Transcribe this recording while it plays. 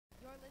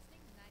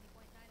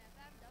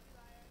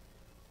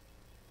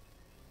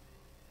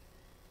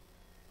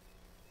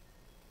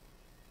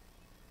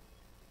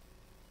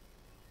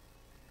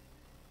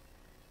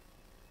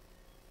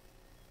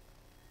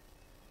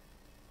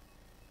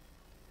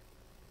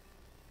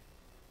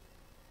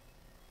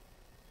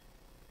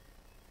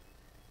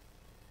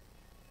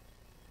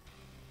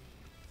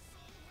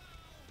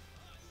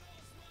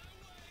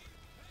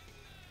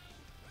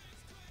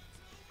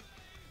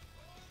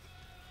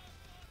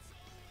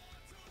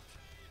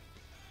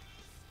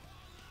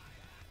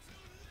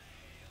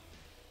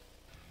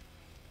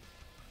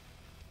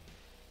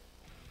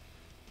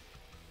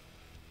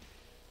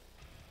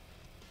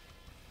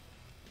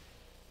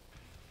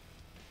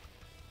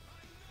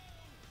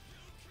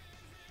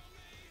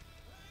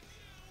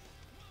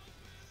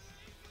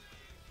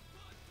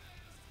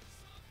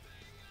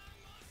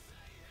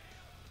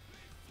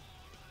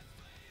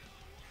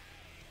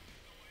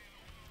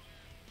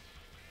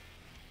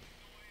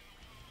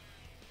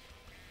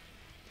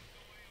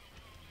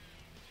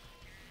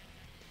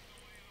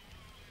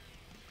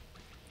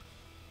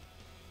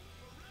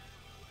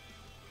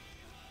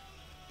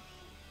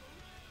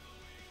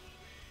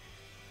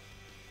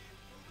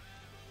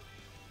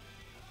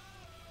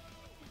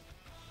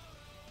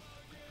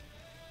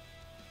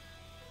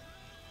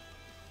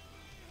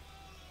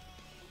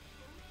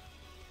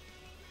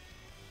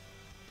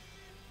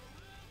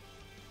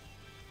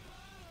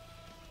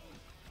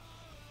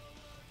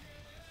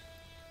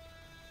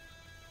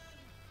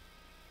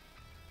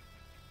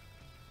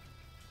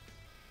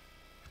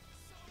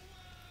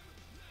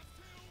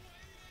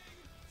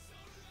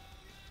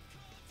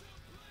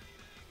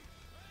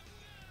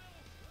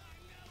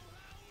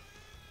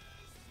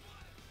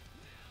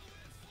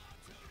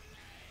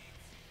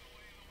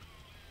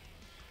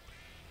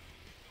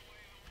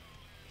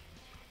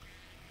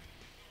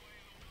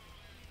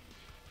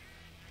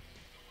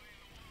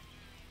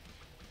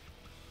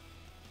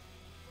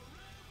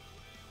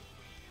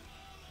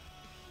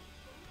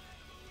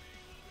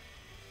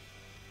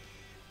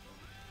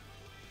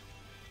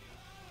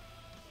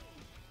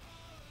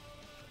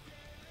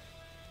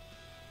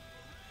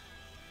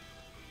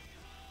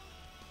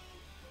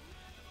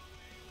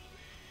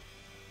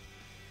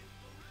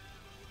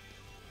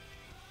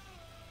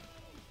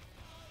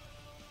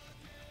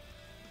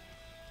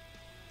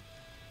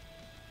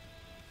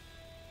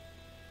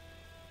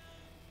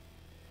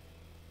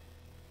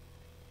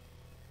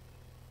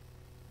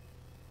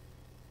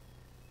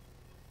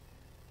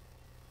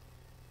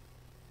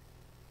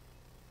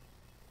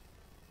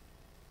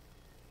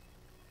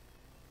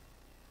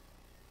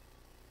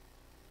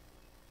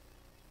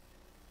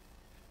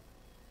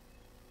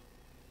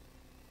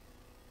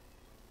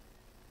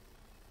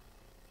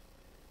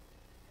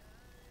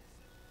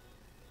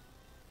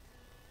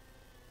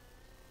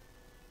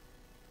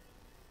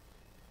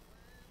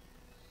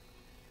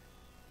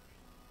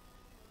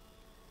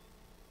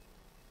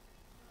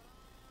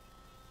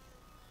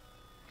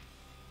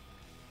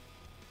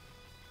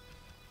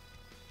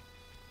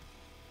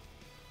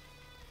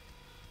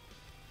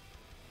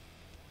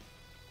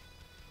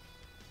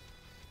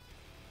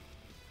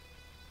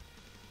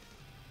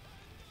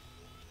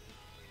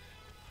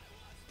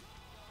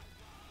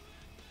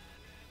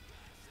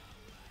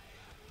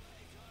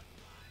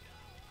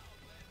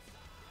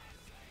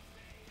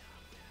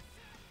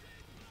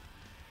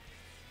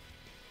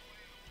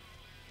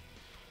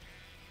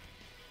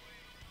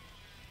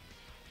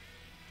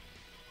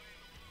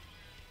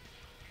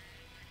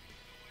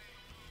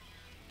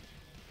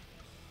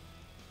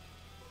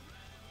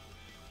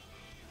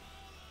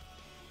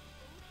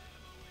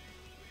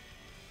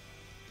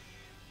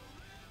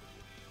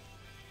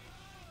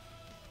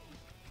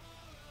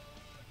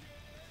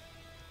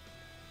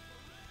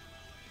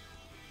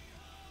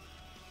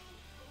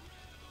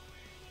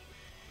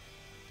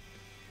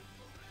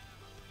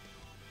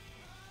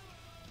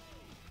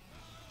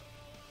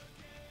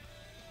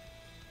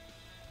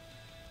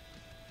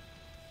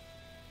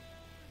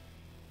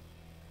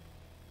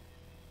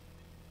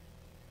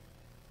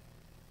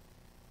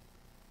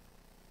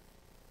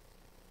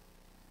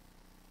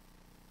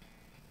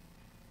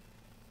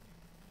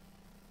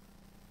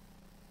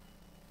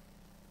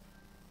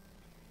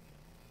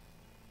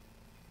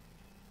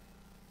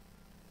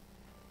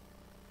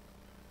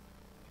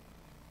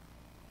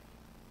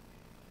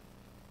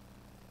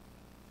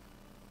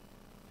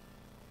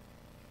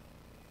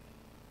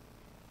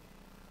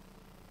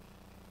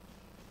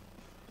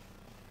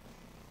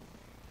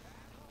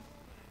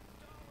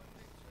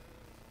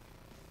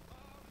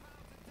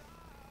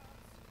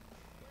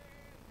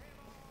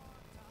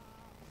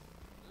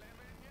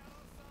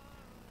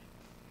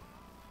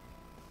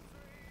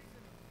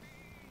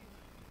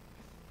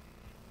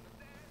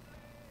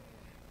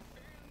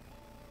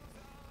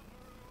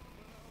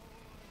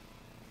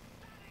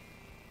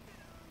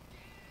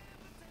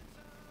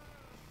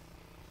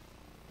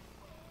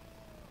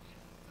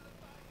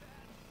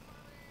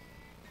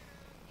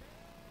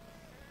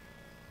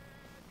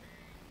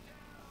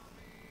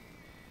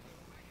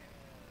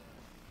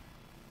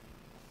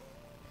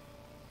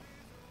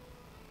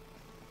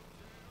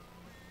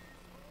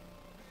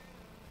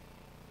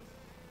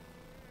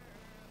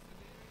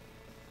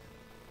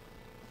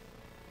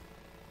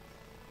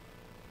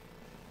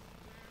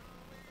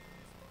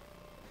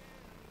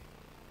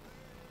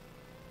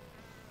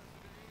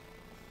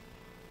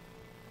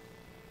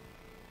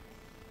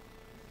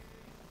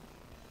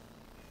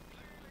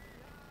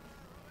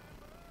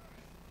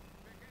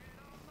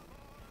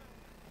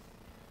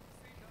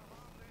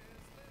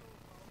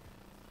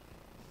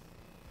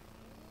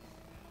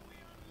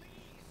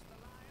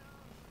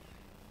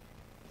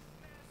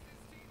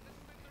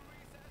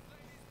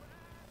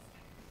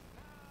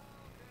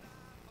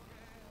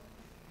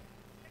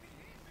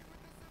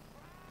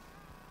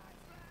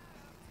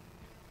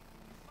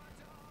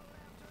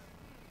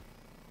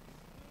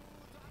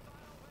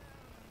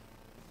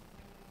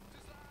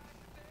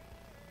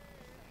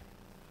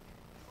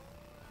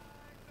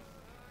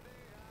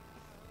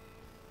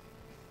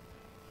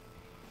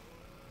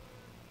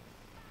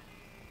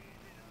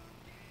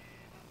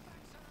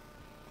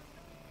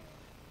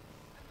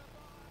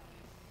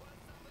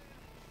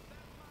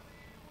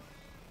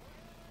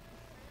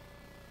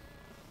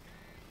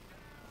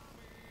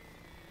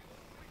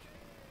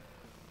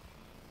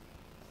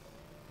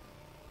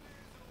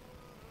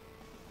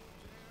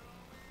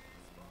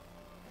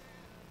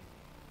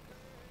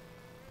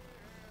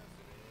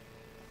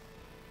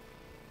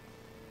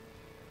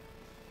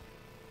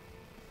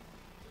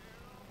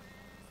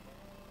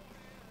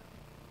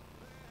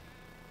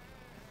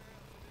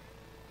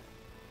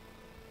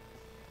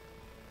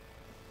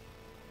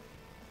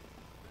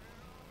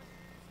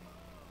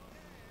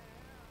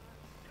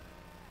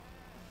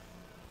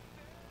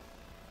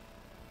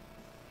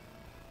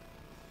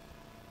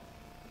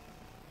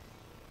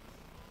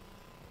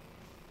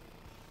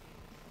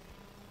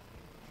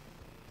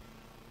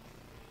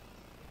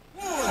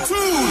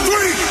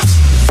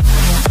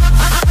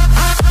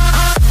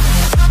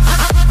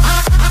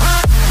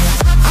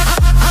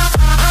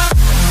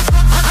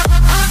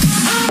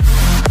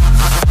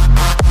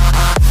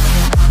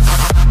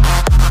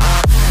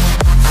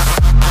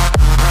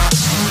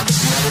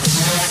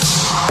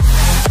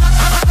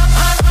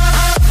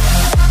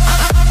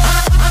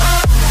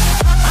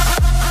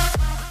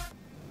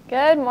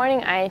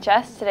morning,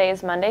 IHS. Today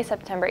is Monday,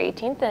 September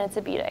 18th, and it's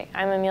a B-Day.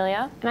 I'm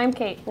Amelia. And I'm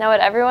Kate. Now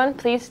would everyone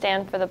please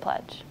stand for the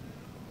pledge.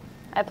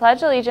 I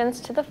pledge allegiance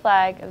to the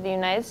flag of the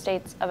United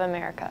States of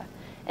America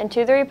and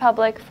to the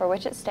republic for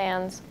which it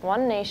stands,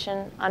 one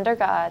nation, under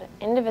God,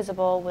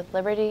 indivisible, with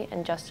liberty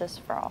and justice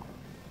for all.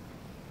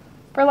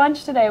 For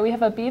lunch today, we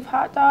have a beef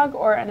hot dog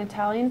or an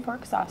Italian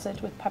pork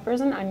sausage with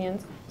peppers and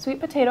onions, sweet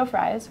potato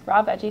fries,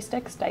 raw veggie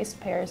sticks, diced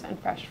pears, and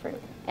fresh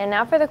fruit. And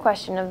now for the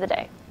question of the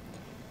day.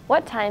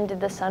 What time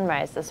did the sun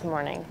rise this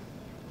morning?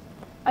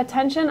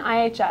 Attention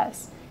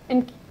IHS.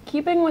 In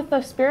keeping with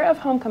the spirit of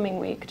Homecoming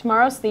Week,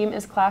 tomorrow's theme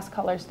is Class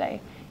Colors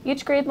Day.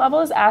 Each grade level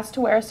is asked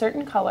to wear a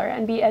certain color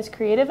and be as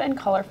creative and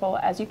colorful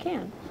as you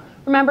can.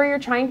 Remember, you're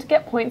trying to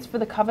get points for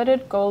the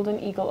coveted Golden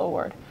Eagle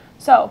Award.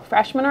 So,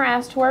 freshmen are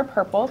asked to wear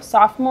purple,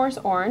 sophomores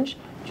orange,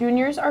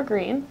 juniors are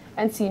green,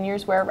 and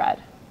seniors wear red.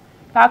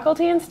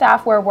 Faculty and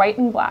staff wear white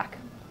and black.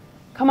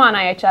 Come on,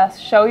 IHS,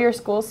 show your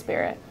school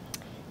spirit.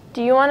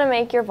 Do you want to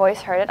make your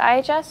voice heard at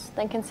IHS?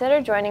 Then consider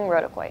joining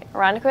Irondequoit,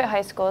 Irondequoit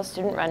High School's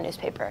student-run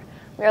newspaper.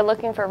 We are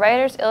looking for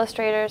writers,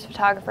 illustrators,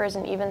 photographers,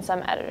 and even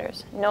some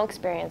editors. No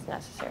experience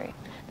necessary.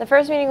 The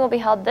first meeting will be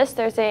held this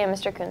Thursday in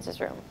Mr.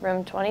 Kunz's room,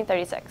 room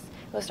 2036.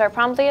 We'll start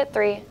promptly at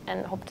 3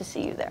 and hope to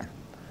see you there.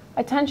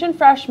 Attention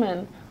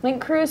freshmen!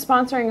 Link Crew is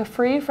sponsoring a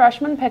free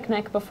freshman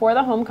picnic before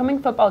the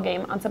homecoming football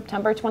game on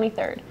September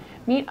 23rd.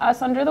 Meet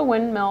us under the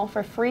windmill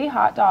for free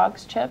hot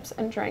dogs, chips,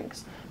 and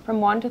drinks from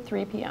 1 to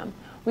 3 p.m.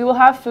 We will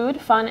have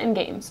food, fun, and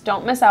games.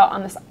 Don't miss out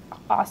on this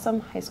awesome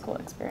high school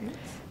experience.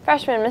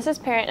 Freshmen,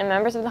 Mrs. Parent, and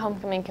members of the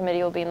homecoming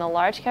committee will be in the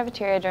large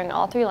cafeteria during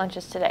all 3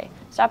 lunches today.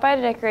 Stop by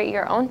to decorate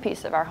your own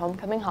piece of our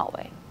homecoming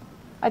hallway.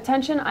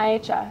 Attention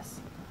IHS.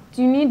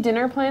 Do you need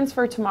dinner plans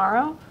for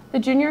tomorrow? The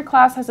junior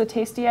class has a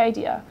tasty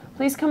idea.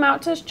 Please come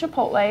out to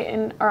Chipotle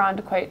in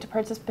Irondequoit to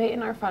participate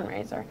in our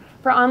fundraiser.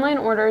 For online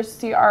orders,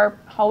 see our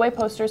hallway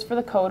posters for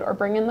the code or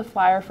bring in the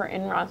flyer for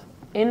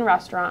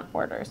in-restaurant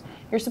orders.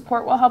 Your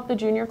support will help the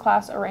junior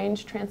class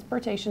arrange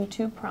transportation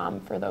to prom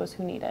for those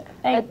who need it.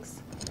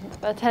 Thanks.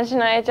 Attention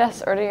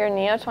IHS, order your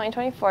NEO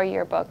 2024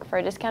 yearbook for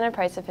a discounted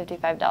price of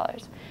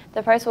 $55.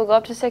 The price will go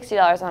up to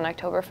 $60 on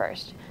October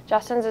 1st.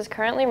 Justin's is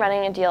currently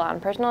running a deal on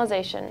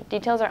personalization.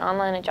 Details are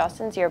online at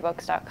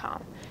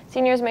justinsyearbooks.com.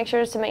 Seniors, make sure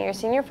to submit your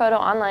senior photo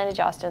online to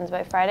Justin's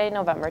by Friday,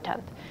 November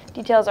 10th.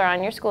 Details are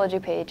on your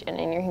Schoology page and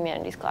in your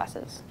humanities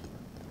classes.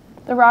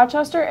 The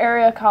Rochester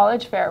Area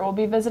College Fair will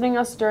be visiting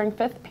us during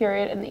 5th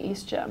period in the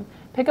East Gym.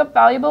 Pick up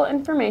valuable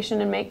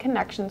information and make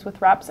connections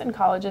with reps and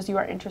colleges you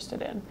are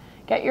interested in.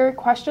 Get your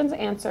questions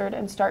answered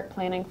and start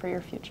planning for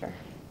your future.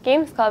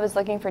 Games Club is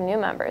looking for new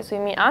members. We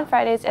meet on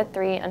Fridays at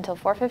 3 until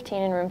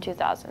 4:15 in room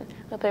 2000.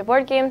 We'll play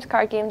board games,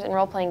 card games, and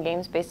role-playing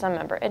games based on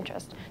member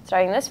interest.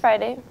 Starting this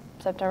Friday,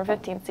 September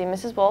 15th, see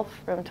Mrs.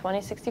 Wolf, room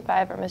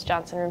 2065, or Ms.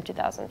 Johnson, room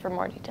 2000 for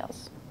more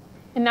details.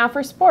 And now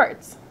for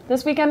sports.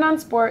 This weekend on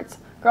sports,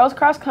 girls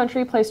cross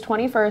country placed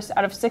 21st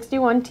out of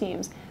 61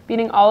 teams,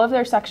 beating all of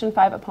their Section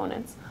 5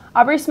 opponents.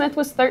 Aubrey Smith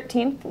was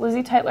 13th,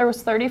 Lizzie Teitler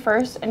was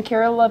 31st, and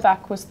Kira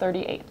Levesque was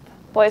 38th.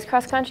 Boys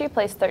cross country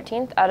placed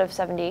 13th out of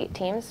 78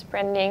 teams.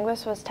 Brandon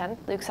Anguis was 10th,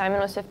 Luke Simon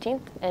was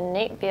 15th, and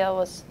Nate Beal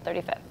was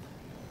 35th.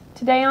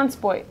 Today on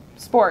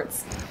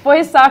sports,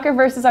 boys soccer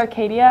versus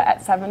Arcadia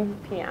at 7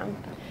 p.m.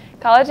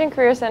 College and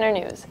Career Center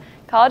news.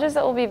 Colleges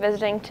that we'll be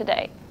visiting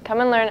today.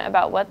 Come and learn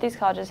about what these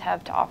colleges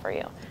have to offer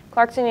you.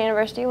 Clarkson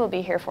University will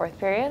be here 4th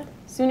period.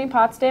 SUNY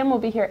Potsdam will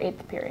be here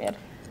 8th period.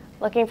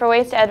 Looking for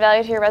ways to add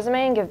value to your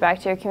resume and give back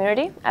to your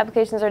community?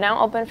 Applications are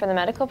now open for the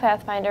Medical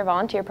Pathfinder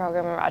volunteer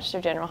program in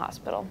Rochester General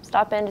Hospital.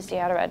 Stop in to see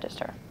how to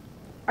register.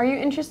 Are you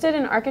interested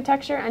in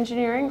architecture,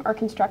 engineering, or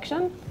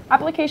construction?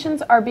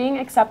 Applications are being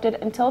accepted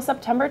until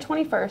September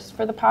 21st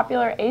for the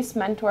popular ACE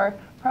Mentor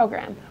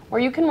program,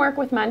 where you can work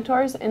with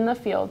mentors in the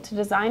field to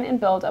design and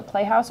build a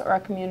playhouse or a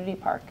community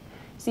park.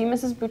 See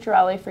Mrs.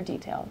 Bucciarelli for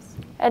details.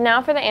 And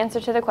now for the answer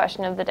to the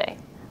question of the day.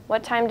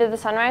 What time did the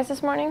sun rise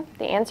this morning?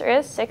 The answer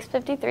is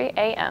 6:53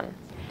 a.m.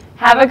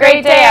 Have a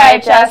great day,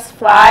 IHS.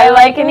 Fly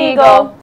like an eagle.